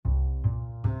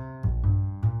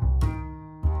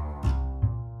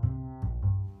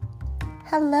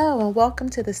Hello, and welcome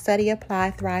to the Study,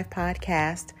 Apply, Thrive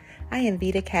podcast. I am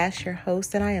Vita Cash, your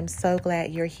host, and I am so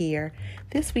glad you're here.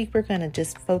 This week, we're going to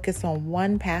just focus on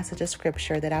one passage of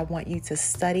scripture that I want you to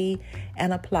study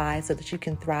and apply so that you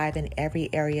can thrive in every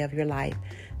area of your life.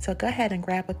 So go ahead and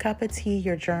grab a cup of tea,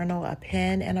 your journal, a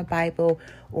pen, and a Bible,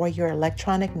 or your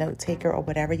electronic note taker, or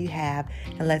whatever you have,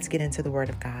 and let's get into the Word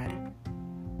of God.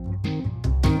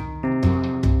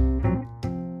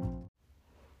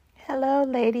 Hello,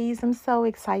 ladies. I'm so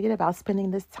excited about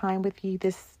spending this time with you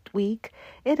this week.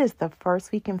 It is the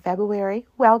first week in February.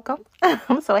 Welcome.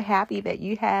 I'm so happy that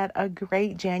you had a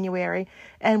great January.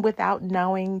 And without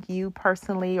knowing you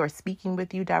personally or speaking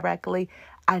with you directly,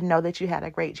 I know that you had a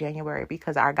great January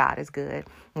because our God is good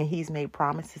and He's made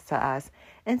promises to us.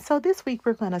 And so this week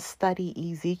we're going to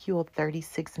study Ezekiel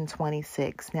 36 and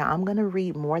 26. Now, I'm going to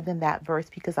read more than that verse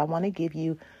because I want to give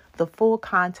you the full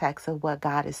context of what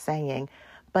God is saying.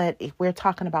 But if we're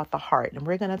talking about the heart, and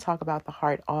we're going to talk about the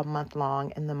heart all month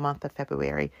long in the month of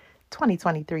February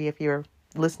 2023, if you're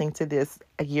listening to this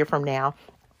a year from now,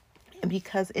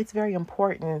 because it's very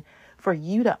important for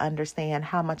you to understand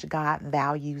how much God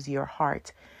values your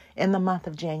heart. In the month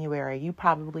of January, you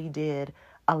probably did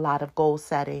a lot of goal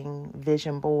setting,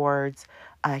 vision boards,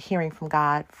 hearing from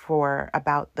God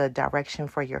about the direction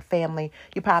for your family.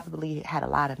 You probably had a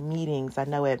lot of meetings. I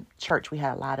know at church we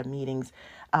had a lot of meetings.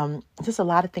 Just a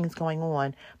lot of things going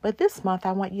on. But this month,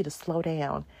 I want you to slow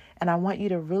down and I want you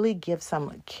to really give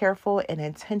some careful and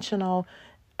intentional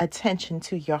attention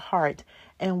to your heart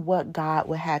and what God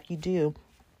will have you do.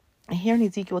 And here in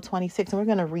Ezekiel 26, and we're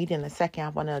going to read in a second, I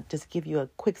want to just give you a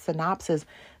quick synopsis.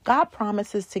 God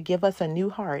promises to give us a new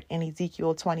heart in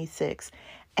Ezekiel 26.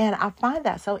 And I find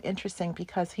that so interesting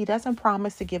because He doesn't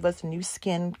promise to give us new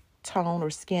skin tone or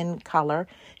skin color.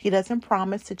 He doesn't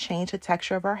promise to change the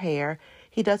texture of our hair.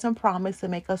 He doesn't promise to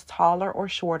make us taller or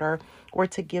shorter or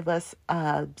to give us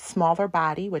a smaller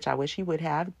body, which I wish He would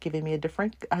have given me a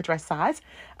different dress size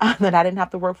that I didn't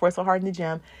have to work for so hard in the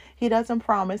gym. He doesn't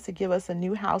promise to give us a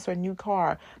new house or new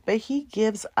car, but He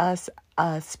gives us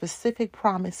a specific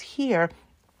promise here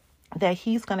that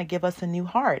He's going to give us a new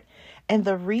heart. And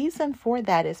the reason for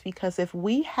that is because if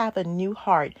we have a new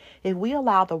heart, if we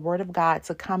allow the Word of God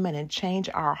to come in and change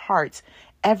our hearts,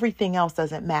 everything else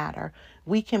doesn't matter.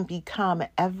 We can become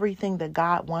everything that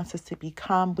God wants us to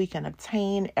become. We can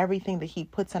obtain everything that He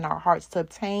puts in our hearts to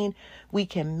obtain. We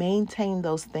can maintain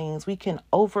those things. We can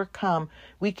overcome.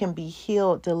 We can be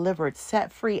healed, delivered,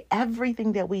 set free.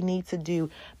 Everything that we need to do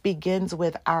begins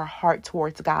with our heart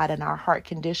towards God and our heart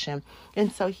condition.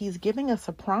 And so He's giving us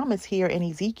a promise here in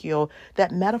Ezekiel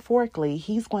that metaphorically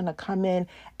He's going to come in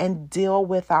and deal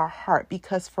with our heart,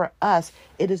 because for us,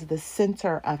 it is the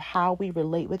center of how we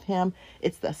relate with Him.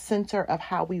 It's the center of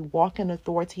how we walk in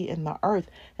authority in the earth.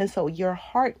 And so your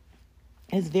heart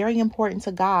is very important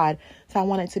to God. So I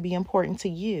want it to be important to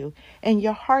you. And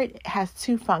your heart has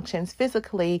two functions.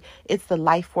 Physically, it's the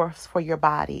life force for your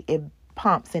body. It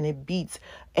pumps and it beats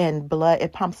and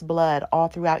it pumps blood all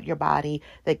throughout your body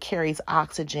that carries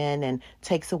oxygen and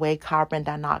takes away carbon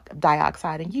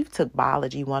dioxide. And you took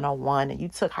biology 101 and you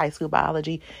took high school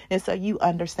biology. And so you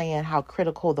understand how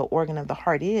critical the organ of the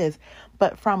heart is.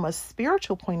 But from a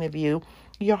spiritual point of view,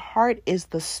 your heart is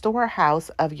the storehouse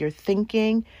of your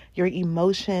thinking, your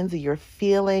emotions, your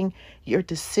feeling, your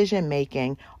decision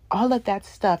making, all of that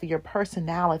stuff, your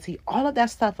personality, all of that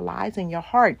stuff lies in your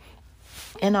heart.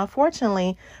 And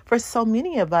unfortunately, for so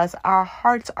many of us, our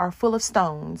hearts are full of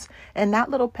stones, and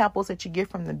not little pebbles that you get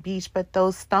from the beach, but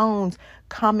those stones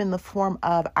come in the form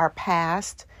of our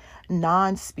past,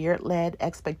 non-spirit-led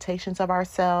expectations of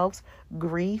ourselves,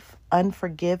 grief,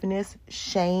 unforgiveness,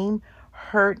 shame,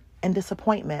 hurt, and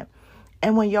disappointment.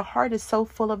 And when your heart is so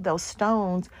full of those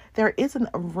stones, there isn't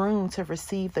a room to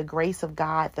receive the grace of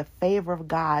God, the favor of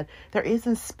God. There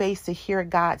isn't space to hear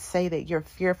God say that you're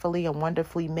fearfully and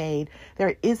wonderfully made.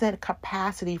 There isn't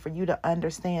capacity for you to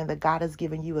understand that God has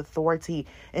given you authority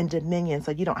and dominion so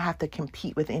you don't have to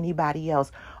compete with anybody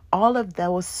else. All of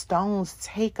those stones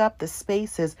take up the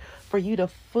spaces for you to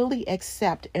fully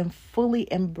accept and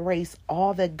fully embrace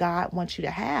all that God wants you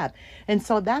to have. And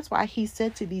so that's why He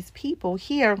said to these people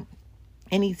here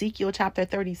in Ezekiel chapter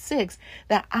 36,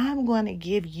 that I'm going to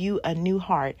give you a new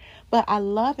heart. But I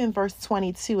love in verse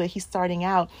 22, he's starting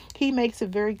out, he makes it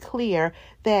very clear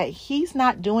that he's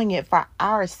not doing it for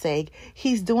our sake.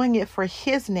 He's doing it for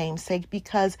his name's sake,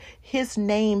 because his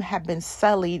name have been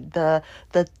sullied. The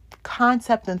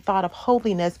concept and thought of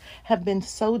holiness have been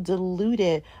so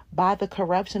diluted by the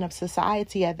corruption of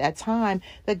society at that time,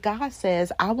 that God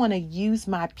says, I want to use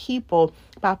my people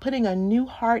by putting a new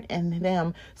heart in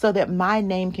them so that my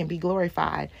name can be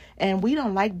glorified. And we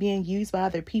don't like being used by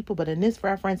other people, but in this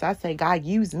reference, I say, God,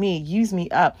 use me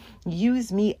up,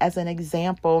 use me as an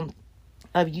example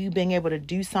of you being able to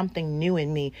do something new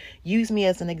in me. Use me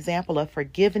as an example of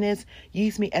forgiveness.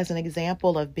 Use me as an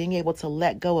example of being able to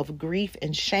let go of grief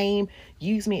and shame.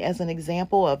 Use me as an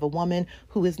example of a woman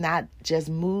who is not just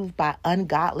moved by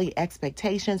ungodly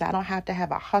expectations. I don't have to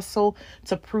have a hustle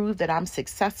to prove that I'm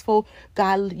successful.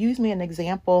 God, use me as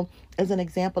an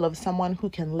example of someone who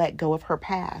can let go of her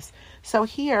past. So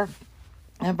here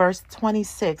in verse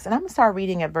 26, and I'm going to start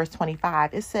reading at verse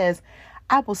 25, it says,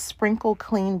 I will sprinkle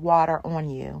clean water on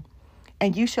you,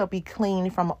 and you shall be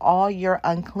clean from all your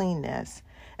uncleanness,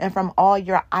 and from all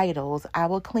your idols I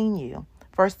will clean you.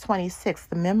 Verse 26,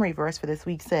 the memory verse for this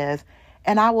week says,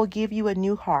 and I will give you a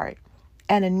new heart,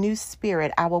 and a new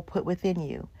spirit I will put within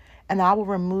you. And I will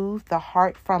remove the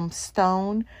heart from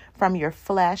stone from your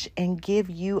flesh, and give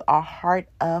you a heart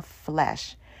of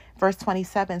flesh. Verse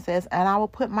 27 says, and I will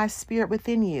put my spirit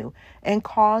within you, and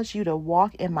cause you to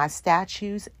walk in my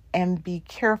statutes, and be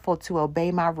careful to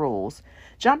obey my rules.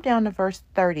 Jump down to verse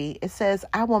 30. It says,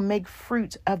 I will make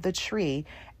fruit of the tree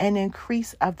and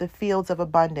increase of the fields of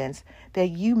abundance, that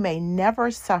you may never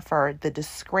suffer the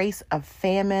disgrace of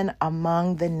famine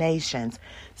among the nations.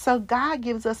 So God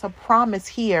gives us a promise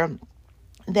here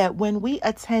that when we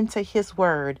attend to his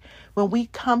word, when we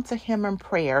come to him in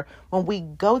prayer, when we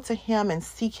go to him and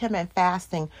seek him in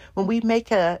fasting, when we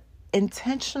make a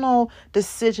intentional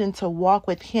decision to walk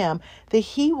with him, that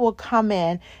he will come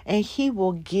in and he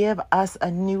will give us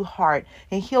a new heart,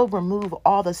 and he'll remove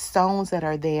all the stones that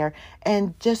are there,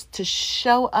 and just to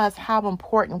show us how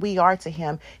important we are to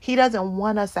him. He doesn't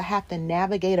want us to have to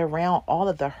navigate around all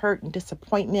of the hurt and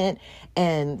disappointment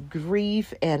and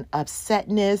grief and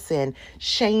upsetness and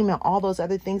shame and all those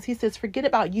other things. He says, forget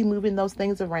about you moving those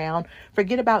things around.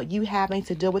 Forget about you having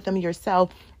to deal with them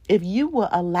yourself. If you will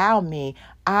allow me,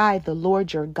 I, the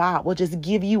Lord your God, will just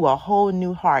give you a whole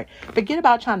new heart. Forget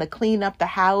about trying to clean up the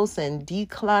house and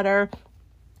declutter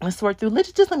and sort through.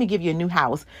 Let me give you a new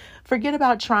house. Forget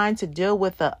about trying to deal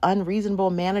with the unreasonable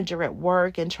manager at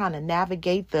work and trying to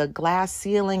navigate the glass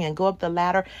ceiling and go up the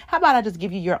ladder. How about I just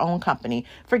give you your own company?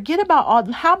 Forget about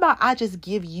how about I just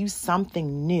give you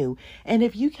something new? And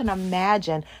if you can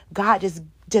imagine God just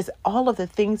all of the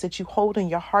things that you hold in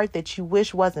your heart that you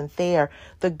wish wasn't there,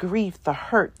 the grief, the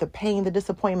hurt, the pain, the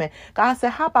disappointment. God said,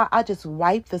 how about I just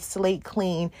wipe the slate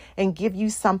clean and give you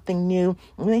something new?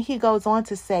 And then he goes on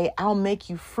to say, I'll make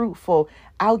you fruitful.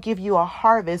 I'll give you a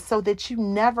harvest so that you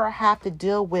never have to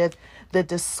deal with the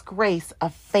disgrace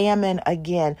of famine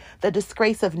again, the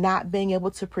disgrace of not being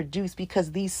able to produce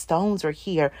because these stones are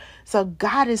here. So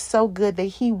God is so good that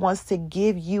he wants to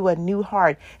give you a new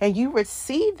heart, and you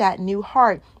receive that new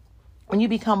heart when you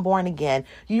become born again.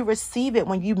 You receive it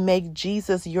when you make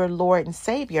Jesus your Lord and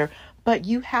Savior. But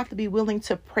you have to be willing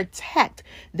to protect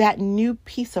that new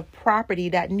piece of property,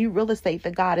 that new real estate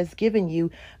that God has given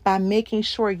you, by making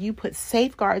sure you put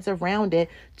safeguards around it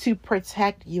to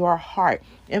protect your heart.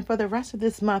 And for the rest of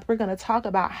this month, we're going to talk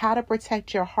about how to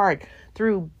protect your heart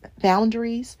through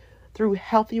boundaries, through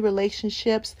healthy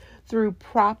relationships, through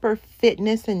proper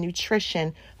fitness and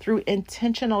nutrition, through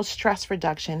intentional stress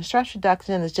reduction. Stress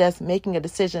reduction is just making a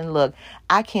decision. Look,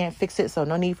 I can't fix it, so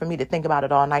no need for me to think about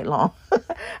it all night long.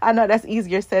 I know that's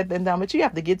easier said than done, but you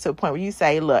have to get to a point where you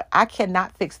say, look, I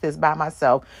cannot fix this by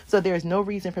myself. So there is no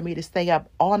reason for me to stay up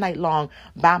all night long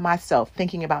by myself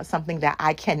thinking about something that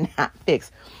I cannot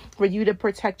fix. For you to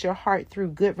protect your heart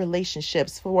through good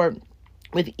relationships,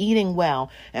 with eating well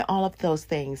and all of those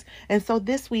things. And so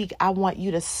this week, I want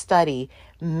you to study,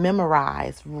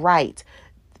 memorize, write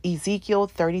Ezekiel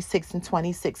 36 and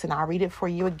 26. And I'll read it for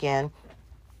you again.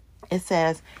 It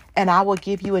says, and I will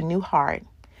give you a new heart,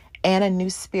 and a new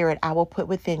spirit I will put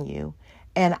within you.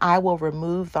 And I will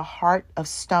remove the heart of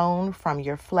stone from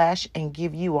your flesh and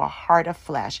give you a heart of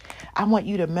flesh. I want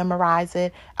you to memorize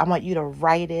it. I want you to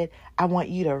write it. I want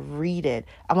you to read it.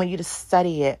 I want you to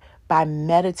study it by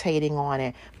meditating on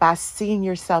it, by seeing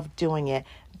yourself doing it.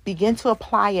 Begin to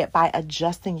apply it by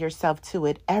adjusting yourself to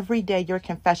it. Every day your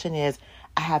confession is,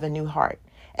 I have a new heart.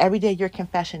 Every day your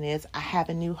confession is, I have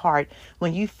a new heart.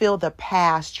 When you feel the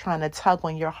past trying to tug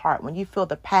on your heart, when you feel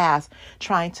the past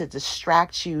trying to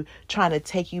distract you, trying to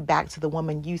take you back to the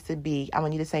woman you used to be, I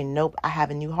want you to say, nope, I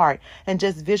have a new heart. And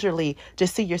just visually,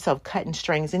 just see yourself cutting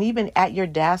strings. And even at your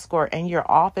desk or in your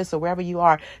office or wherever you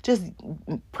are, just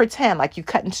pretend like you're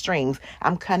cutting strings.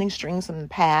 I'm cutting strings from the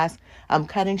past. I'm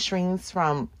cutting strings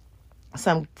from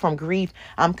grief.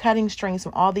 I'm cutting strings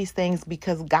from all these things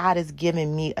because God has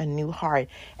given me a new heart.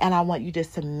 And I want you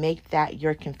just to make that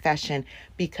your confession,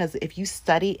 because if you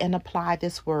study and apply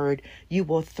this word, you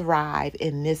will thrive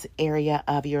in this area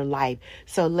of your life.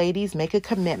 So ladies, make a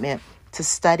commitment to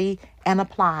study and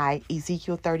apply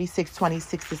Ezekiel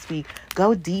 36:26 this week.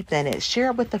 Go deep in it. Share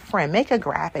it with a friend. Make a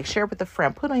graphic. Share it with a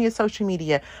friend. Put on your social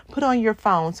media. Put on your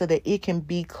phone so that it can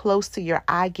be close to your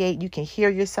eye gate. You can hear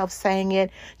yourself saying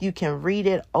it. You can read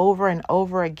it over and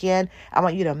over again. I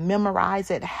want you to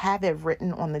memorize it. Have it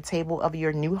written on the table of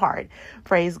your new heart.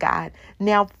 Praise God.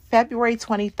 Now, February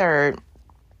 23rd,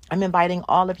 I'm inviting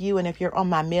all of you, and if you're on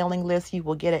my mailing list, you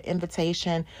will get an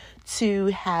invitation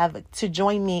to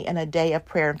join me in a day of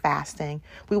prayer and fasting.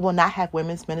 We will not have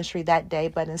women's ministry that day,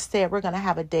 but instead we're going to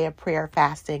have a day of prayer and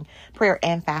fasting,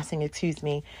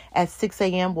 At 6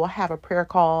 a.m. we'll have a prayer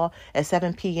call. At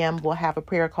 7 p.m. we'll have a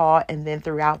prayer call, and then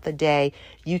throughout the day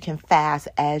you can fast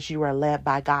as you are led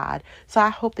by God. So I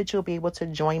hope that you'll be able to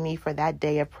join me for that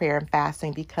day of prayer and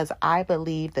fasting, because I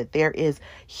believe that there is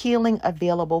healing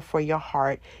available for your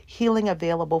heart, healing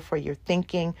available for your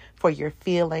thinking, for your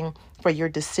feeling, for your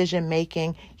decision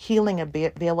making, healing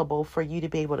available for you to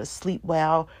be able to sleep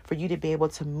well, for you to be able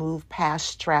to move past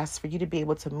stress, for you to be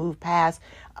able to move past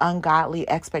ungodly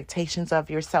expectations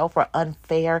of yourself or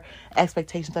unfair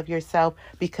expectations of yourself,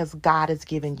 because God has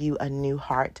given you a new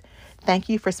heart. Thank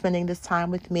you for spending this time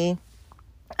with me.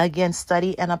 Again,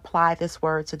 study and apply this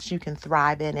word so that you can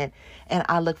thrive in it. And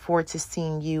I look forward to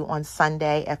seeing you on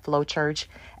Sunday at Flow Church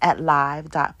at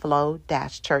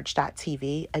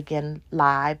live.flow-church.tv. Again,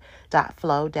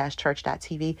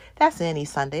 live.flow-church.tv. That's any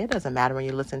Sunday. It doesn't matter when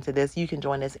you listen to this. You can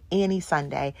join us any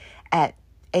Sunday at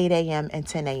 8 a.m. and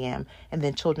 10 a.m. and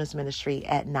then children's ministry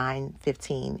at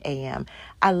 9:15 a.m.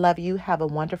 I love you. Have a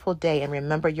wonderful day. And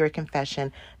remember your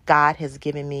confession. God has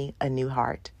given me a new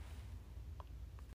heart.